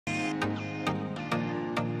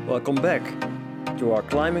Welcome back to our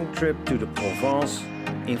climbing trip to the Provence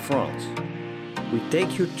in France. We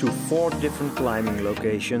take you to 4 different climbing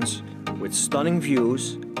locations with stunning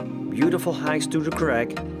views, beautiful hikes to the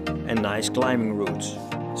crag and nice climbing routes.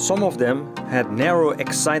 Some of them had narrow,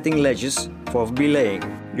 exciting ledges for belaying.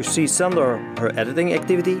 You see Sander her editing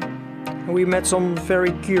activity, and we met some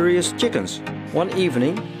very curious chickens. One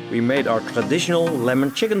evening we made our traditional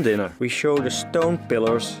lemon chicken dinner. We showed the stone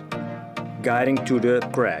pillars guiding to the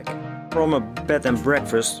crag. From a bed and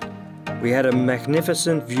breakfast we had a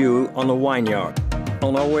magnificent view on a vineyard.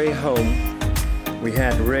 On our way home we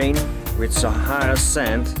had rain with Sahara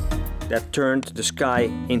sand that turned the sky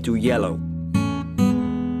into yellow.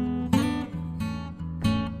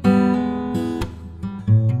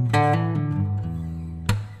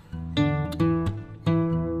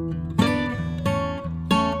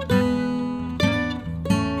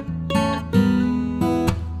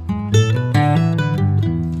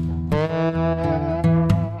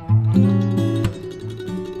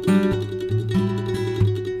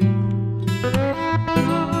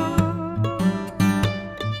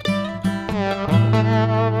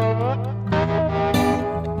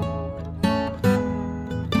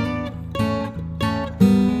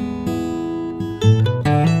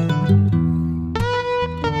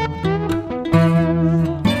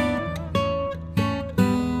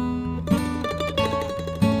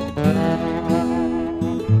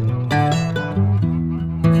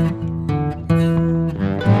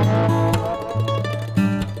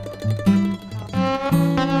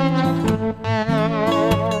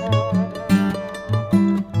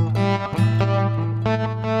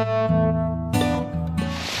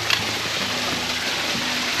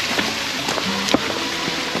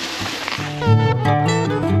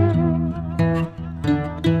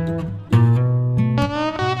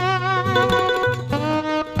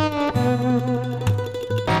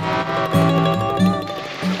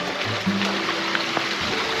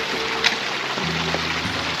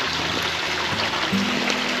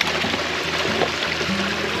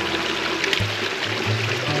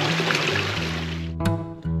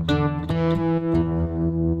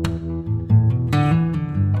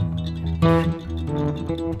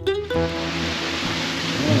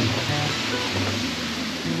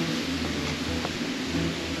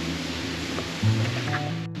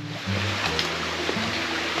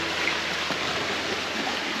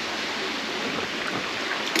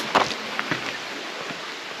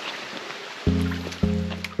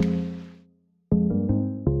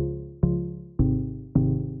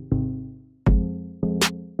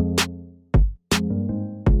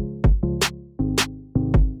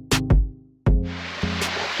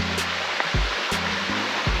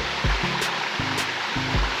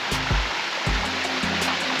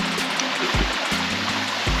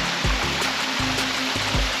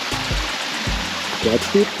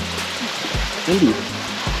 That's it. Indeed.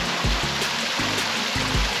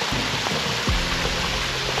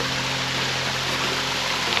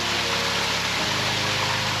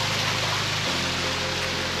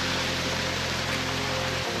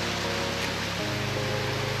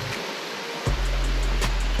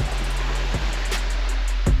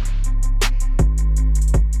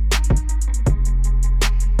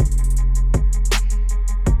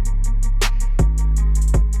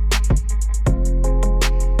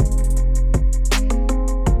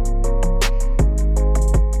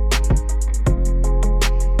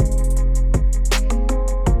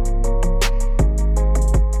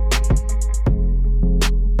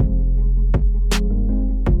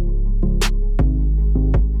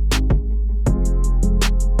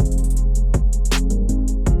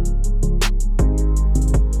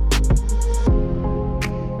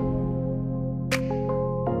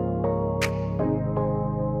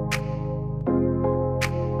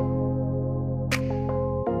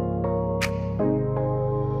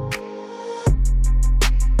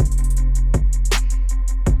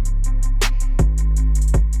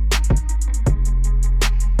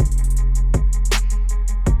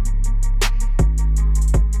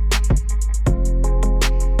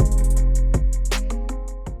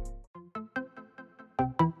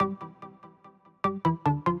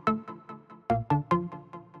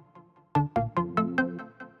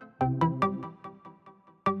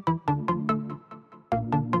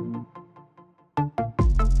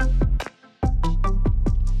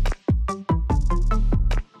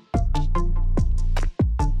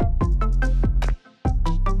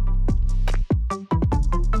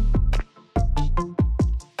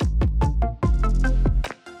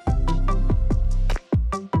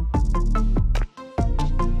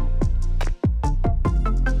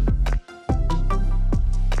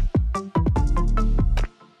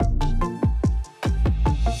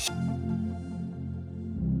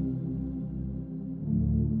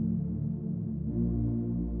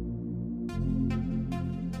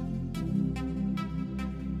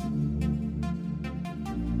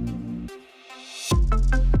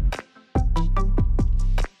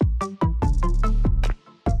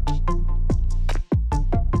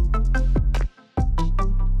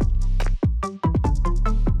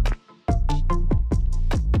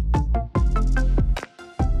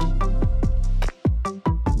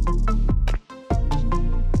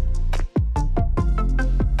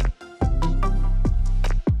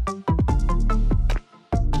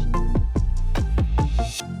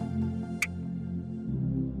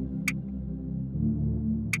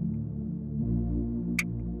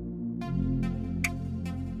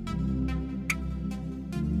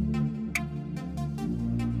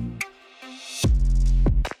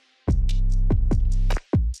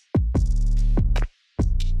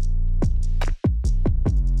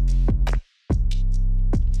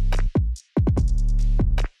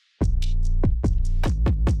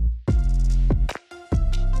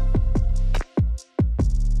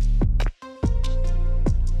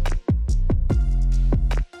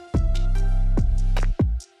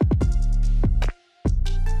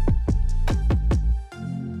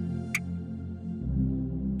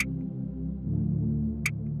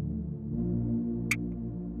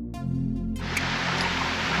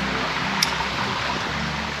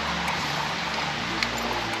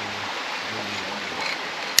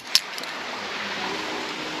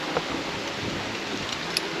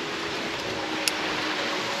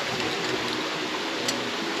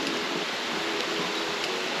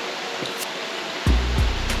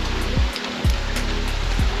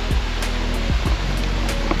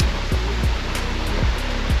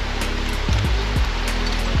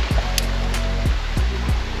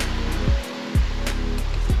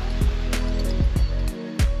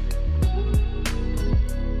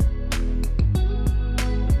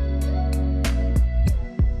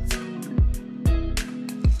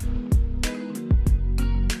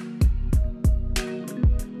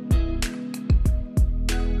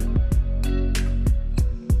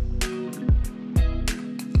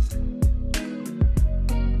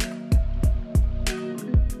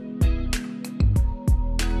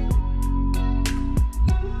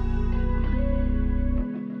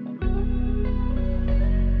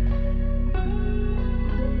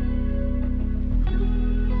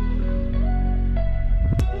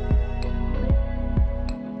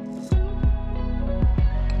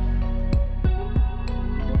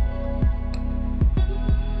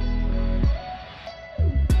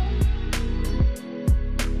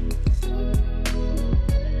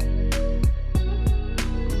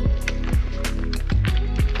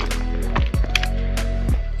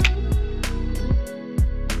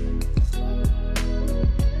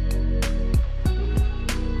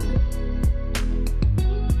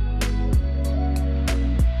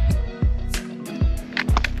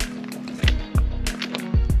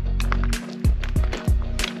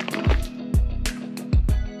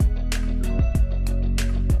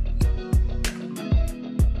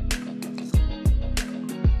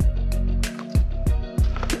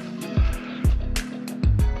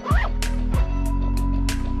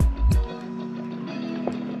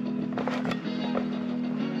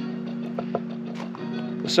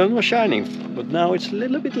 sun was shining, but now it's a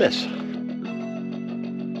little bit less.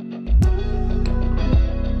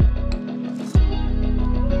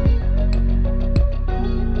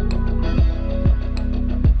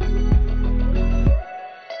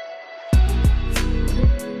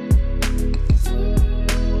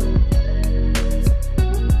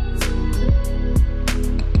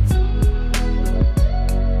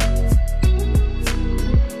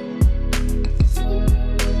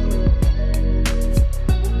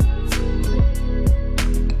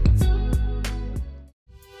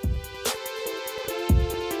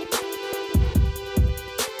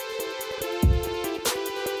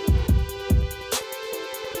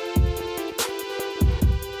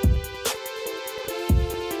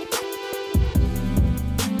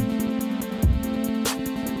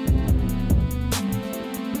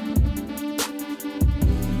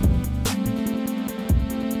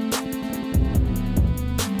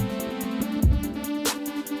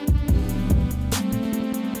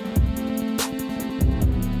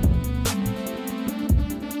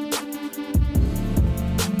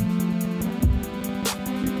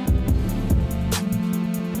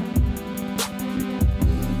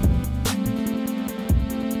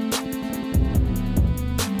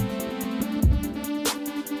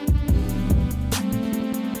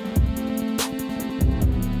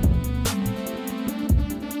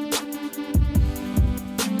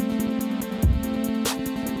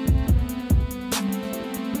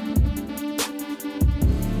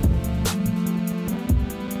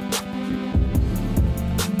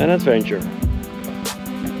 An adventure.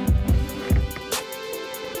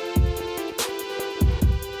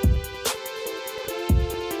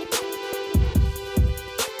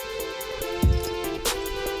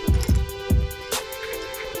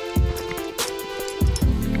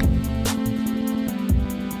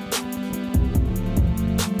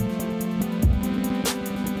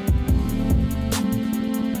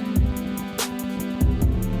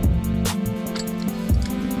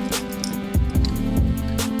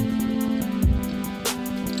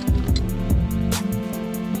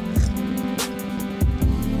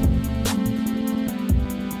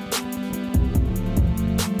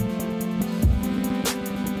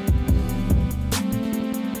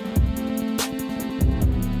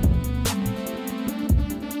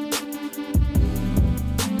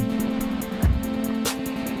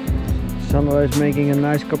 Sandra is making a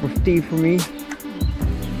nice cup of tea for me.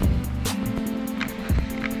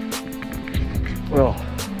 Well,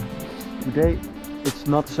 today it's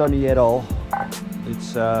not sunny at all.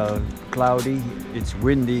 It's cloudy, it's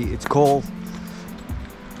windy, it's cold.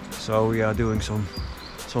 So we are doing some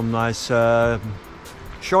nice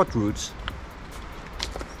short routes.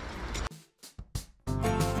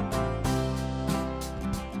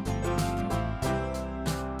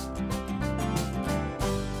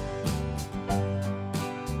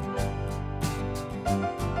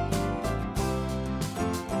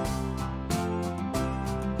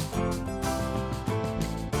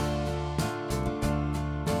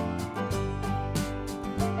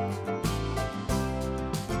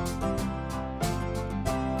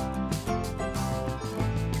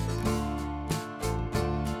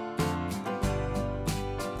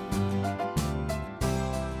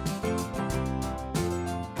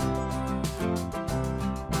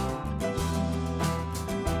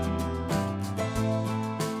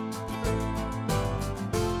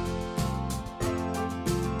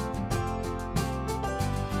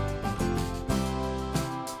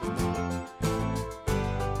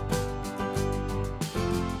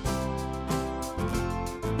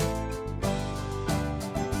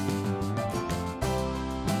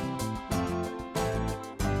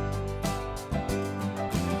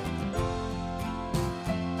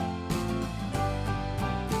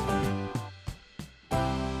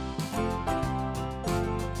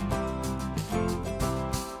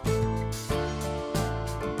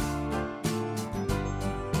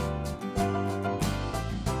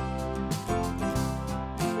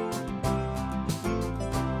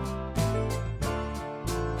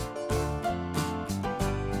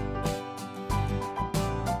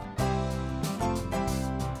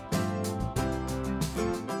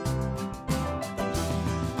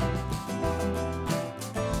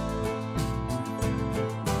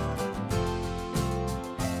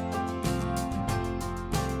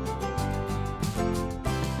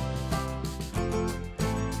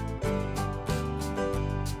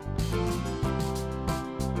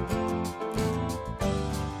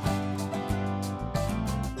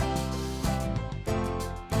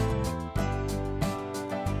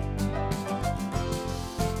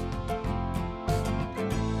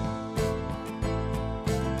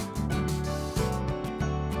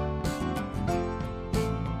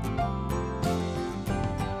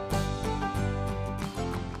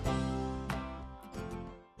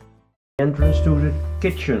 Entrance to the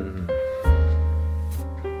kitchen.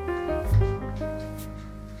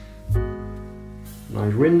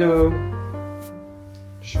 Nice window,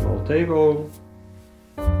 small table,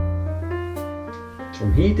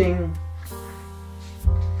 some heating,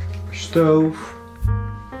 stove.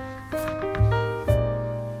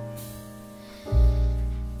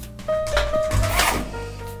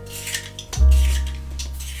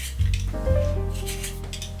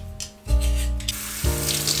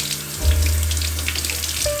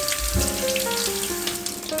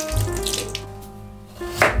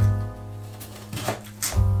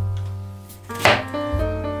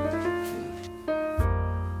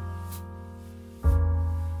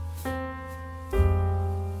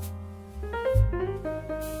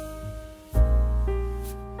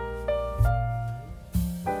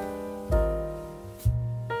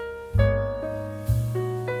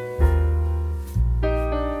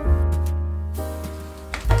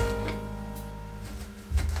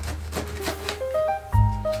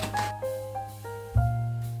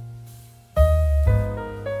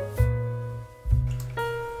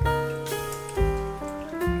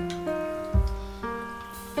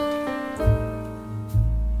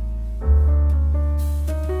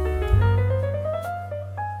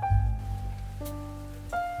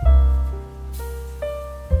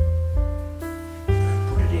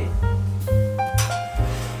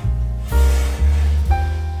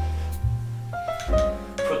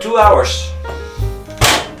 For 2 hours.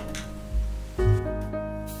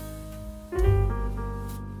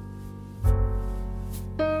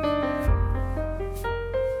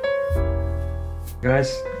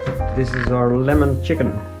 Guys, this is our lemon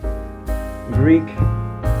chicken. Greek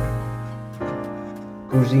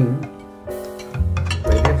cuisine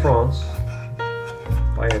made in France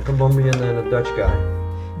by a Colombian and a Dutch guy.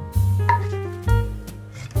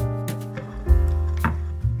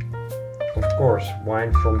 Of course,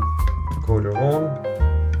 wine from Côte d'Or.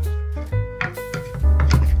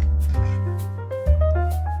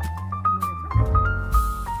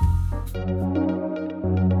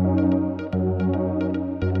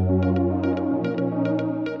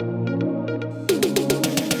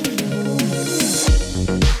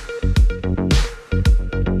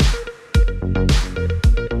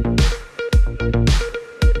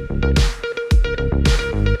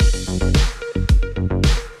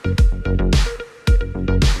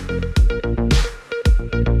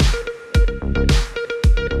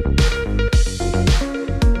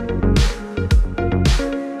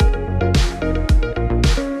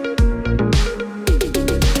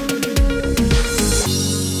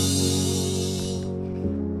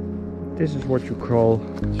 This is what you call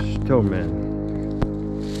stone man.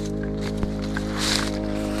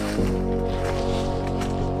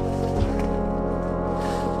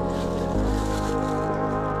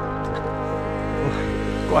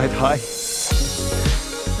 Oh, quite high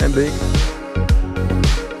and big.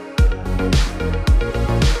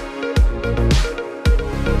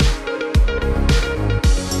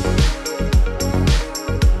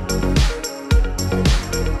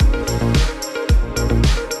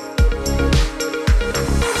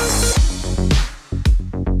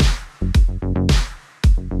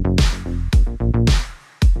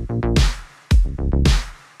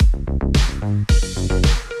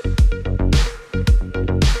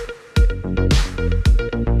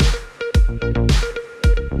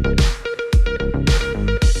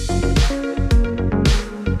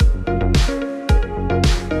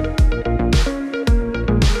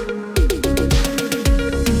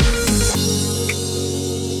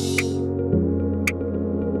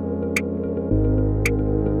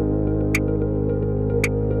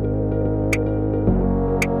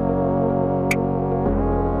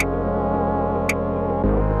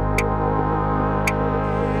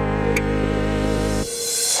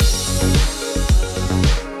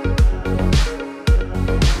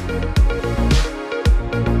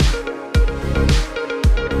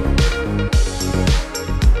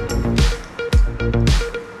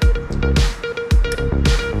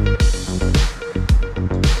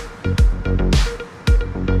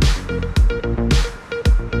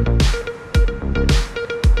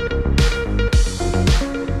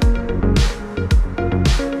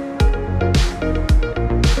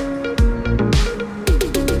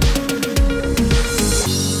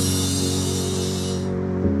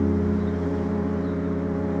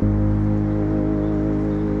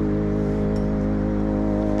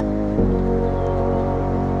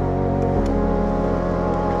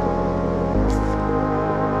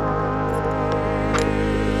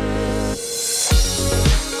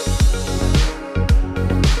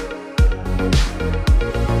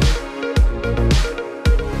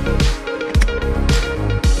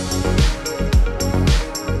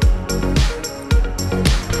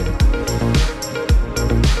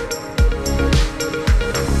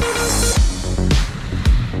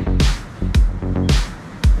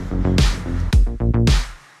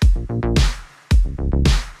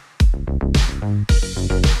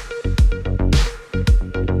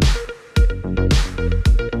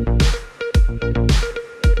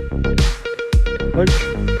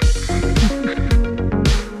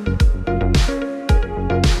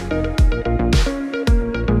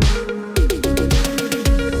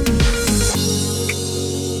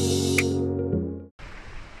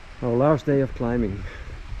 last day of climbing.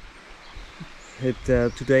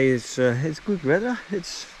 Today is it's good weather.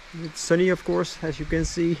 It's sunny, of course, as you can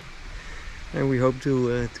see, and we hope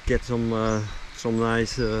to get some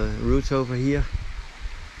nice routes over here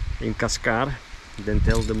in Cascade,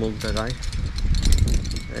 Dentelles de Montmirail,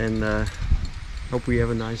 and hope we have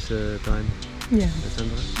a nice time. Yeah,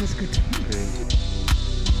 Sandra? that's good. Okay.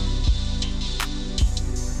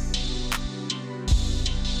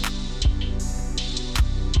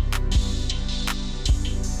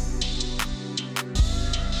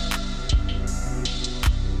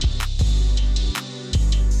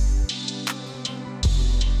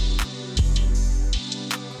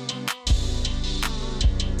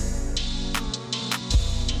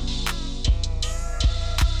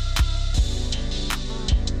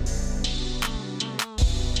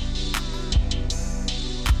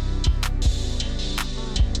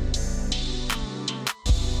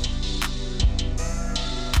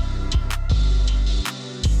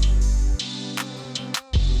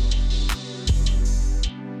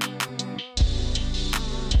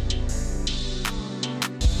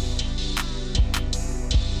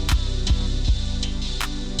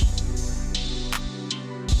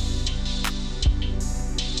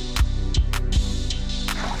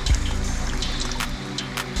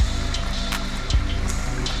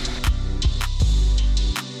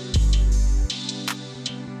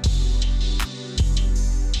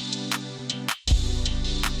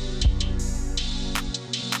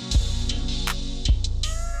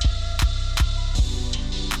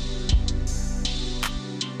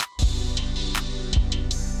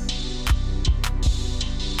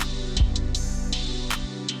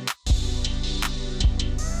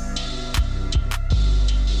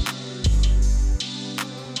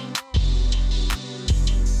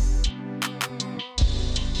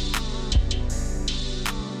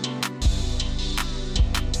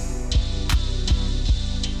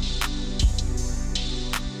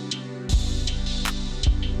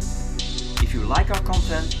 If you like our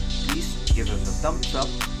content, please give us a thumbs up,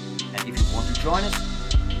 and if you want to join us,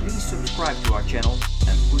 please subscribe to our channel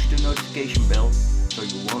and push the notification bell so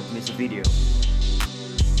you won't miss a video.